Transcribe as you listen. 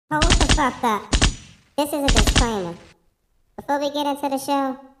Hold the fuck up. This is a disclaimer. Before we get into the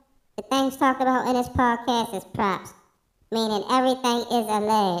show, the things talked about in this podcast is props, meaning everything is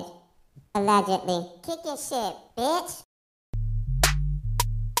alleged. Allegedly. Kick your shit, bitch.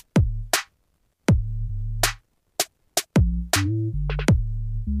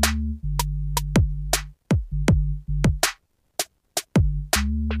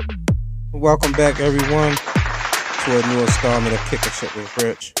 Welcome back, everyone, to a new installment of Kicking Shit with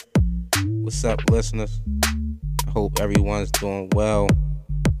Rich. What's up, listeners? I hope everyone's doing well.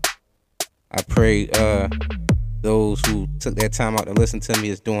 I pray those who took their time out to listen to me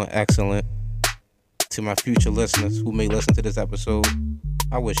is doing excellent. To my future listeners who may listen to this episode,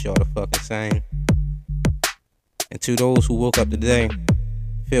 I wish y'all the fucking same. And to those who woke up today,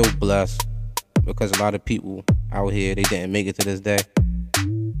 feel blessed, because a lot of people out here, they didn't make it to this day,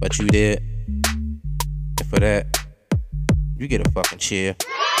 but you did. And for that, you get a fucking cheer.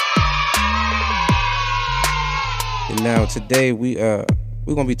 And now today we're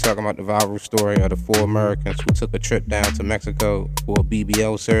gonna be talking about the viral story of the 4 Americans who took a trip down to Mexico for a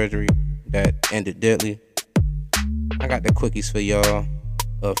BBL surgery that ended deadly. I got the quickies for y'all,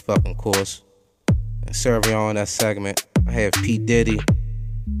 of fucking course. And serving on that segment, I have P. Diddy.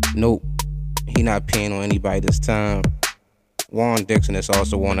 Nope, he not paying on anybody this time. Warren Dixon is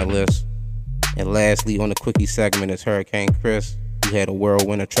also on the list. And lastly, on the quickie segment is Hurricane Chris, who had a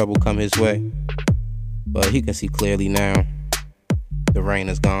whirlwind of trouble come his way. But he can see clearly now. The rain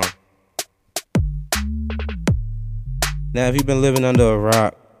is gone. Now, if you've been living under a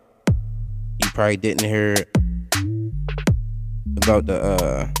rock, you probably didn't hear about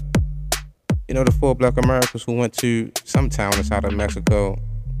the 4 black Americans who went to some town inside of Mexico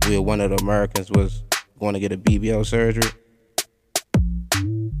where one of the Americans was going to get a BBL surgery.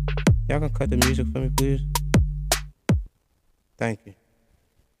 Y'all can cut the music for me, please? Thank you.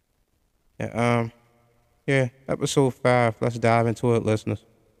 Yeah, episode 5. Let's dive into it, listeners.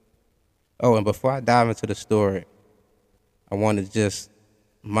 Oh, and before I dive into the story, I want to just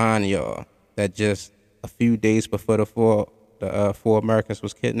mind y'all that just a few days before the 4 Americans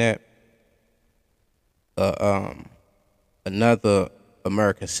was kidnapped, another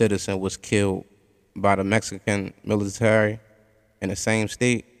American citizen was killed by the Mexican military in the same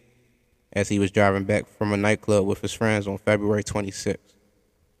state as he was driving back from a nightclub with his friends on February 26th.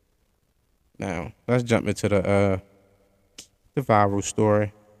 Now, let's jump into the viral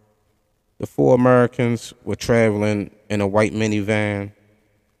story. The 4 Americans were traveling in a white minivan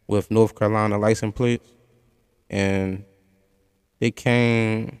with North Carolina license plates, and they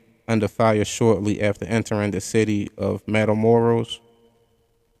came under fire shortly after entering the city of Matamoros.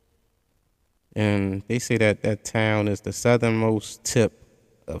 And they say that that town is the southernmost tip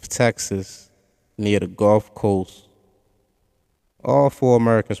of Texas near the Gulf Coast. All 4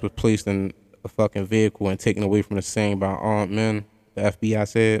 Americans were placed in a fucking vehicle and taken away from the scene by armed men, the FBI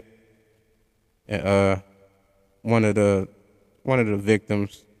said. And one of the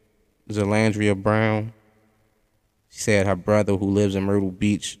victims, Zelandria Brown, she said her brother, who lives in Myrtle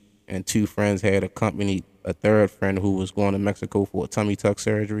Beach, and 2 friends had accompanied a 3rd friend who was going to Mexico for a tummy tuck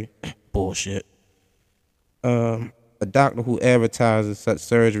surgery. Bullshit. A doctor who advertises such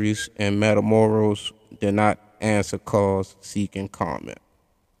surgeries in Matamoros did not answer calls seeking comment.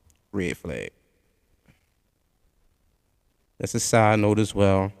 Red flag. That's a side note as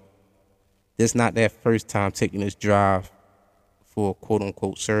well. This not that first time taking this drive for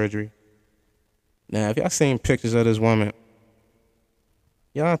quote-unquote surgery. Now, if y'all seen pictures of this woman,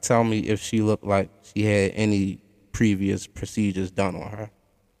 y'all tell me if she looked like she had any previous procedures done on her.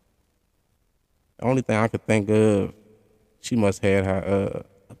 The only thing I could think of, she must have had her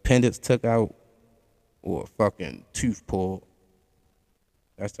appendix took out or a fucking tooth pulled.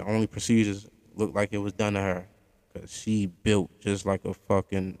 That's the only procedures looked like it was done to her, because she built just like a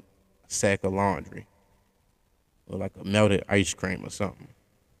fucking sack of laundry or like a melted ice cream or something.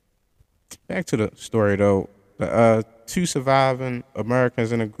 Back to the story though. The 2 surviving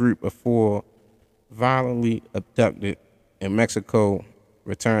Americans in a group of 4 violently abducted in Mexico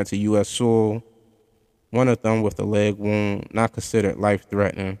returned to U.S. soil. One of them with a leg wound, not considered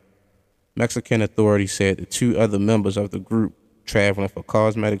life-threatening. Mexican authorities said the 2 other members of the group traveling for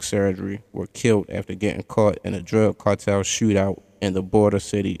cosmetic surgery were killed after getting caught in a drug cartel shootout in the border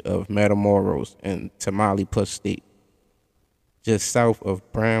city of Matamoros in Tamaulipas State, just south of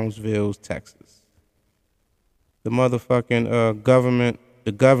Brownsville, Texas. The motherfucking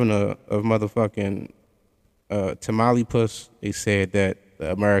the governor of motherfucking Tamaulipas, they said that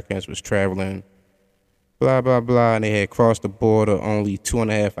the Americans was traveling blah, blah, blah, and they had crossed the border only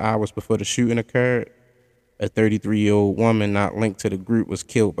 2.5 hours before the shooting occurred. A 33-year-old woman not linked to the group was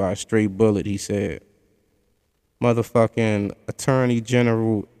killed by a stray bullet, he said. Motherfucking Attorney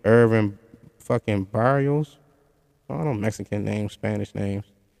General Irvin fucking Barrios. I don't know Mexican names, Spanish names.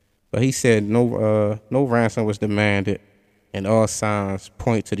 But he said no ransom was demanded, and all signs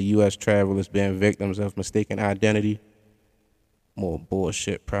point to the U.S. travelers being victims of mistaken identity. More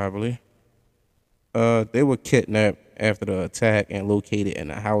bullshit, probably. They were kidnapped after the attack and located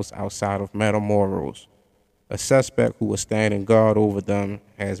in a house outside of Matamoros. A suspect who was standing guard over them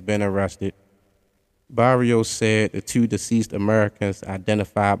has been arrested. Barrios said the two deceased Americans,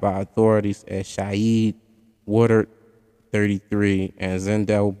 identified by authorities as Shaid Woodard, 33, and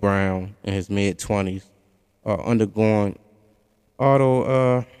Zendel Brown, in his mid-20s, are undergoing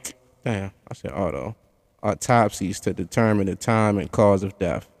autopsies to determine the time and cause of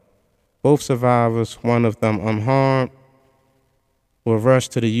death. Both survivors, one of them unharmed, were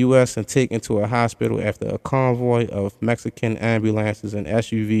rushed to the U.S. and taken to a hospital after a convoy of Mexican ambulances and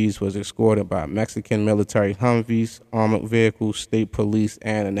SUVs was escorted by Mexican military Humvees, armored vehicles, state police,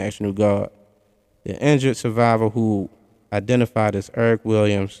 and the National Guard. The injured survivor, who identified as Eric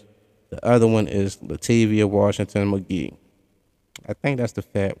Williams, the other one is Latavia Washington McGee. I think that's the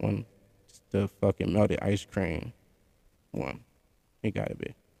fat one. It's the fucking melted ice cream one. It gotta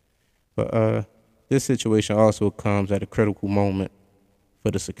be. But this situation also comes at a critical moment for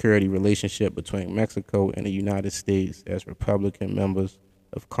the security relationship between Mexico and the United States, as Republican members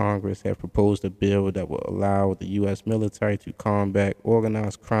of Congress have proposed a bill that will allow the U.S. military to combat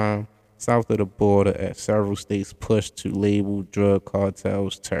organized crime south of the border as several states push to label drug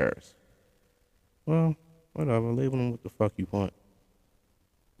cartels terrorists. Well, whatever, label them what the fuck you want.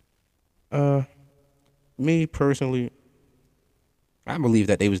 Me personally, I believe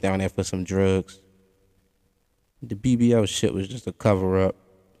that they was down there for some drugs. The BBL shit was just a cover-up,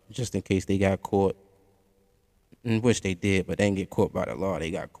 just in case they got caught. And wish they did, but they didn't get caught by the law.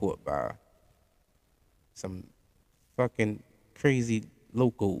 They got caught by some fucking crazy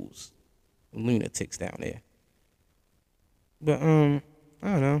locals, lunatics down there. But, I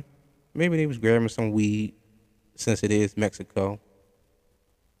don't know. Maybe they was grabbing some weed, since it is Mexico.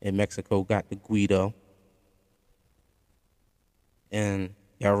 And Mexico got the Guido. And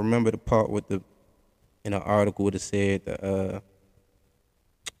y'all remember the part with in an article that said the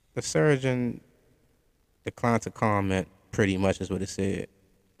surgeon declined to comment, pretty much is what it said.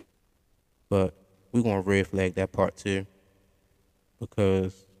 But we're going to red flag that part too.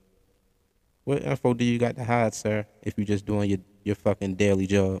 Because what info do you got to hide, sir, if you're just doing your fucking daily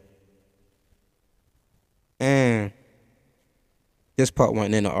job? And this part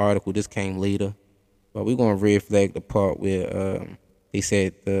wasn't in the article. This came later. But we're going to red flag the part where they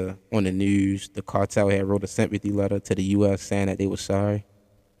said on the news the cartel had wrote a sympathy letter to the U.S. saying that they were sorry.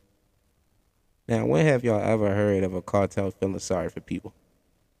 Now, when have y'all ever heard of a cartel feeling sorry for people?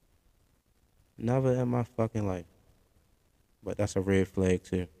 Never in my fucking life. But that's a red flag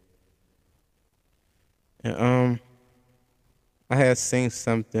too. And I had seen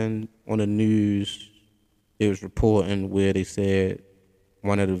something on the news. It was reporting where they said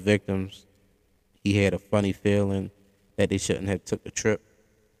one of the victims, he had a funny feeling that they shouldn't have took the trip.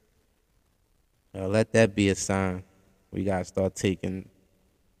 Let that be a sign. We gotta start taking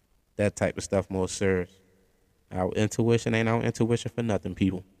that type of stuff more serious. Our intuition ain't our intuition for nothing,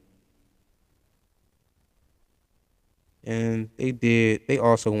 people. And they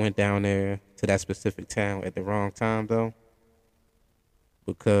also went down there to that specific town at the wrong time, though.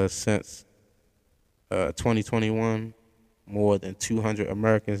 Because since 2021, more than 200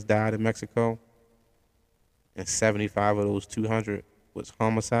 Americans died in Mexico. And 75 of those 200 was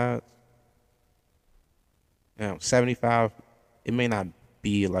homicides. Now, 75, it may not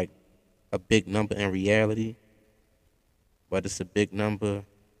be like a big number in reality, but it's a big number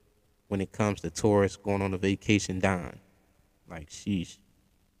when it comes to tourists going on a vacation dying. Like, sheesh.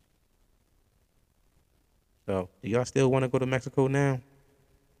 So, do y'all still want to go to Mexico now?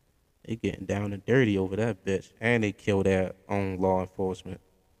 They getting down and dirty over that bitch. And they kill their own law enforcement.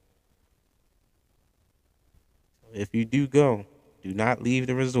 So if you do go, do not leave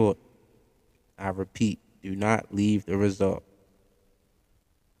the resort. I repeat, do not leave the resort.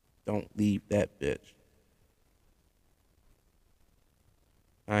 Don't leave that bitch.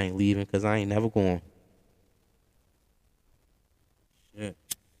 I ain't leaving because I ain't never going. Shit.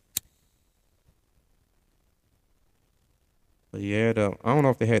 But yeah, I don't know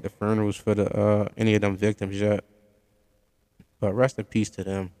if they had the funerals for any of them victims yet. But rest in peace to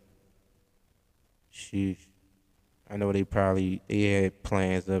them. Sheesh. I know they had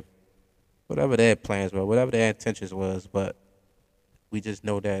plans of whatever their plans were, whatever their intentions was, but we just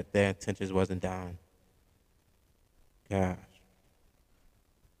know that their intentions wasn't dying. Gosh.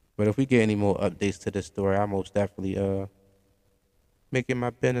 But if we get any more updates to this story, I most definitely make it my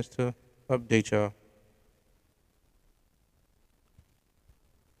business to update y'all.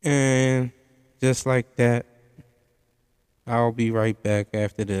 And just like that, I'll be right back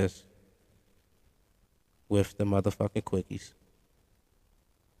after this with the motherfucking quickies.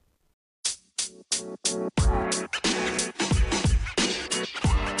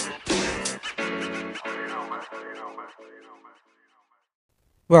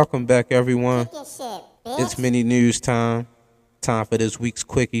 Welcome back, everyone. Kick your shit, bitch. It's mini news time. Time for this week's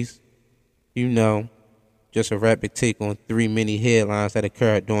quickies. You know, just a rapid take on 3 mini headlines that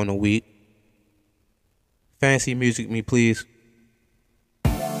occurred during the week. Fancy music me, please.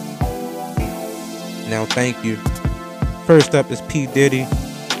 Now, thank you. First up is P. Diddy.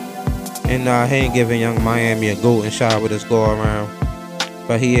 And he ain't giving Young Miami a golden shower this go around.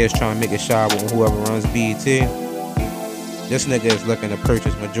 But he is trying to make a shower with whoever runs BET. This nigga is looking to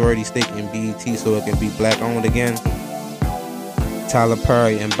purchase majority stake in BET so it can be black owned again. Tyler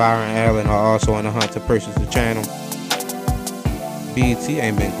Perry and Byron Allen are also on the hunt to purchase the channel. BET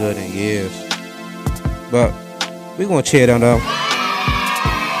ain't been good in years. But we gonna cheer them though.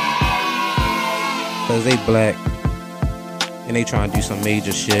 Cause they black. And they trying to do some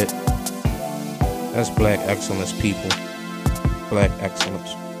major shit. That's black excellence, people. Black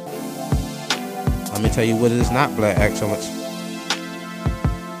excellence. Let me tell you what is not black excellence.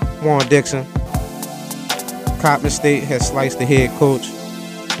 Warren Dixon. Coppin State has sliced the head coach,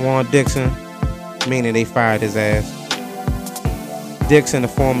 Warren Dixon, meaning they fired his ass. Dixon, a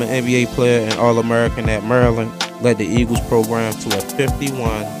former NBA player and All-American at Maryland, led the Eagles program to a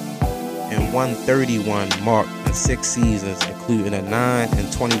 51-131 mark in 6 seasons, including a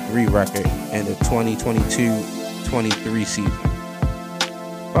 9-23 record in the 2022-23 season.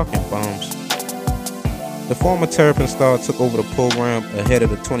 Fucking bums. The former Terrapin star took over the program ahead of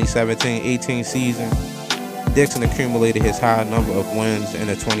the 2017-18 season. Dixon accumulated his high number of wins in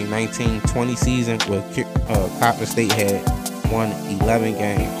the 2019-20 season, where Coppin State had won 11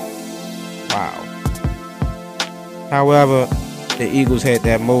 games. Wow. However, the Eagles had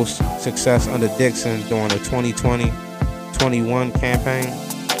that most success under Dixon during the 2020-21 campaign,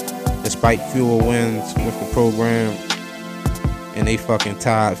 despite fewer wins with the program, and they fucking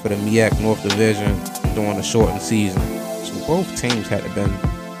tied for the MEAC North Division during the shortened season. So both teams had to been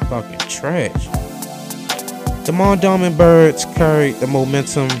fucking trash. The Mondawmin Birds carried the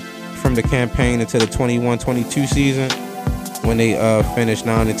momentum from the campaign into the 21-22 season when they finished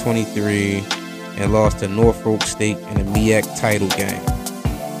 9-23 and lost to Norfolk State in the MEAC title game.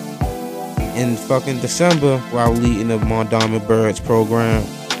 In fucking December, while leading the Mondawmin Birds program,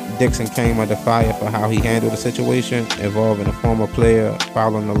 Dixon came under fire for how he handled the situation involving a former player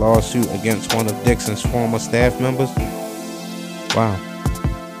filing a lawsuit against one of Dixon's former staff members. Wow.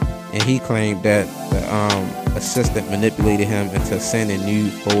 And he claimed that the assistant manipulated him into sending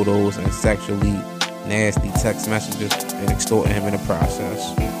nude photos and sexually nasty text messages and extorting him in the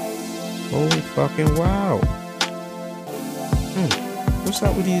process. Oh fucking wow. What's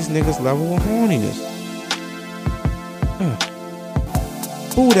up with these niggas' level of horniness?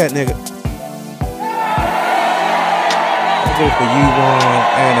 Boo that nigga. I go for you, Ron,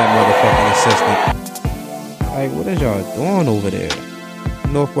 and that motherfucking assistant. Like, what is y'all doing over there?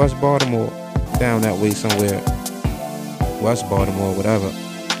 Northwest Baltimore, down that way somewhere. West Baltimore, whatever.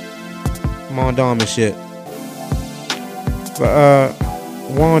 Mondawmin shit. But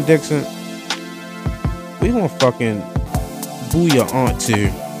Warren Dixon, we gonna fucking boo your aunt too.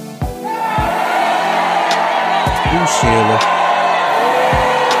 Boo Sheila.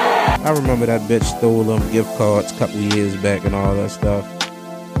 I remember that bitch stole them gift cards a couple years back and all that stuff.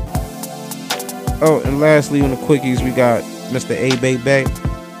 Oh, and lastly on the quickies, we got Mr. A-Bay Bay,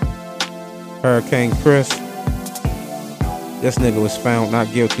 Hurricane Chris. This nigga was found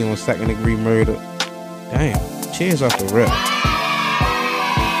not guilty on 2nd-degree murder. Damn, cheers off the rip.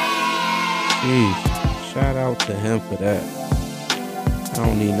 Jeez, shout out to him for that. I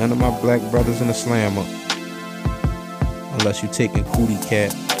don't need none of my black brothers in the slammer. Unless you taking cootie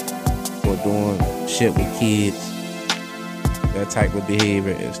cat or doing shit with kids. That type of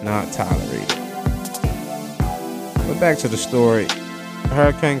behavior is not tolerated. But back to the story.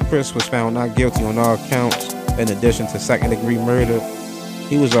 Hurricane Chris was found not guilty on all counts. In addition to 2nd-degree murder,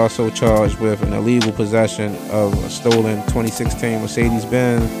 he was also charged with an illegal possession of a stolen 2016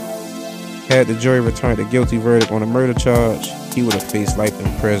 Mercedes-Benz. Had the jury returned a guilty verdict on a murder charge, he would have faced life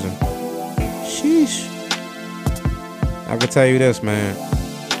in prison. Sheesh. I can tell you this, man.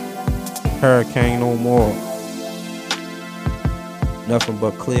 Hurricane no more. Nothing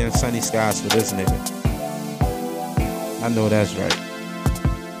but clear and sunny skies for this nigga. I know that's right.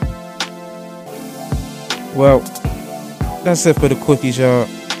 Well, that's it for the quickies, y'all.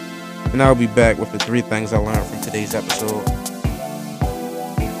 And I'll be back with the 3 things I learned from today's episode.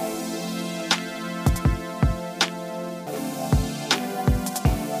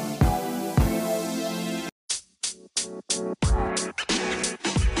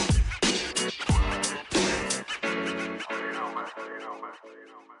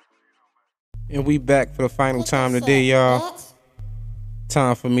 And we back for the final time today, y'all.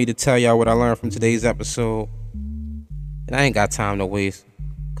 Time for me to tell y'all what I learned from today's episode. And I ain't got time to waste,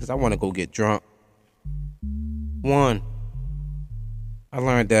 because I want to go get drunk. 1, I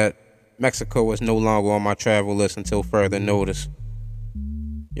learned that Mexico is no longer on my travel list until further notice.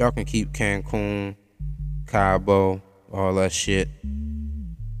 Y'all can keep Cancun, Cabo, all that shit.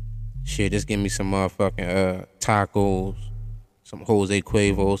 Shit, just give me some motherfucking tacos, some Jose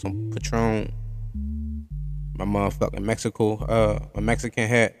Cuervo, some Patron, my motherfucking my Mexican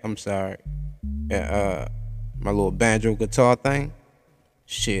hat, I'm sorry, and my little banjo guitar thing.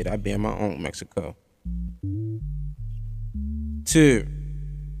 Shit, I be in my own Mexico. 2,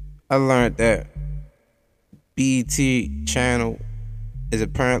 I learned that BET channel is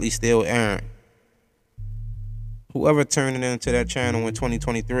apparently still airing. Whoever turned it into that channel in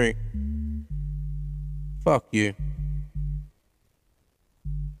 2023, fuck you.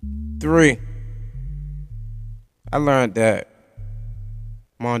 3, I learned that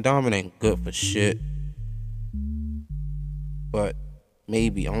Mondawmin ain't good for shit. But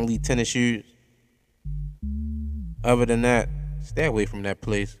maybe only tennis shoes. Other than that, stay away from that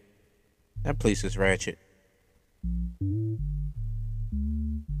place. That place is ratchet.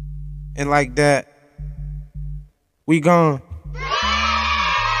 And like that, we gone. Kick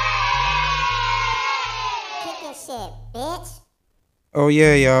your shit, bitch. Oh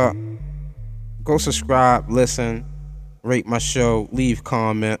yeah, y'all. Go subscribe, listen, rate my show, leave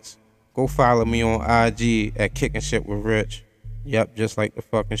comments. Go follow me on IG at Kicking Shit with Rich. Yep, just like the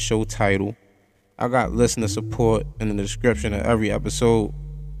fucking show title. I got listener support in the description of every episode.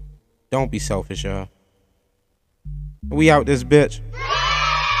 Don't be selfish, y'all. We out this bitch.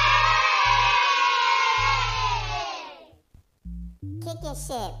 Kick your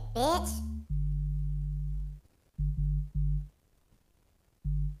shit, bitch.